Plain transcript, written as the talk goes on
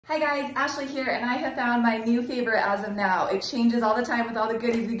Hi guys, Ashley here, and I have found my new favorite as of now. It changes all the time with all the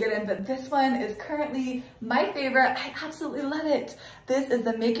goodies we get in, but this one is currently my favorite. I absolutely love it. This is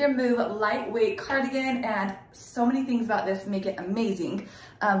the Make Your Move lightweight cardigan, and so many things about this make it amazing.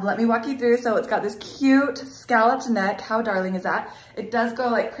 Let me walk you through. So it's got this cute scalloped neck. How darling is that? It does go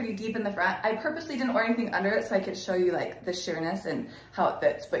like pretty deep in the front. I purposely didn't wear anything under it so I could show you like the sheerness and how it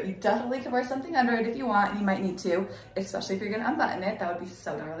fits, but you definitely could wear something under it if you want. You might need to, especially if you're gonna unbutton it. That would be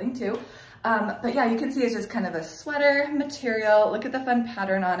so darling too. But yeah, you can see it's just kind of a sweater material. Look at the fun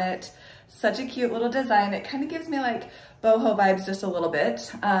pattern on it. Such a cute little design. It kind of gives me like boho vibes just a little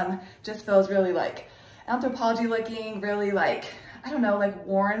bit. Just feels really like anthropology looking, really like, I don't know, like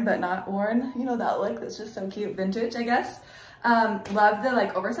worn but not worn. You know that look that's just so cute, vintage, I guess. Love the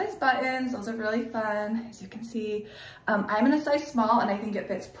like oversized buttons. Those are really fun, as you can see. I'm in a size small and I think it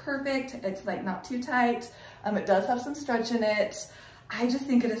fits perfect. It's like not too tight. It does have some stretch in it. I just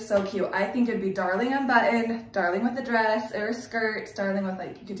think it is so cute. I think it'd be darling unbuttoned, darling with a dress or a skirt, darling with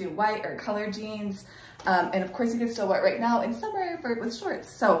like, you could do white or colored jeans. And of course you can still wear it right now in summer with shorts.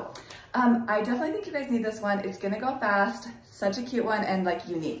 So I definitely think you guys need this one. It's gonna go fast, such a cute one and like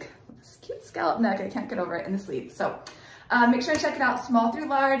unique. This cute scallop neck, I can't get over it in the sleeve. So make sure to check it out, small through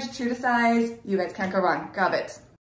large, true to size. You guys can't go wrong, grab it.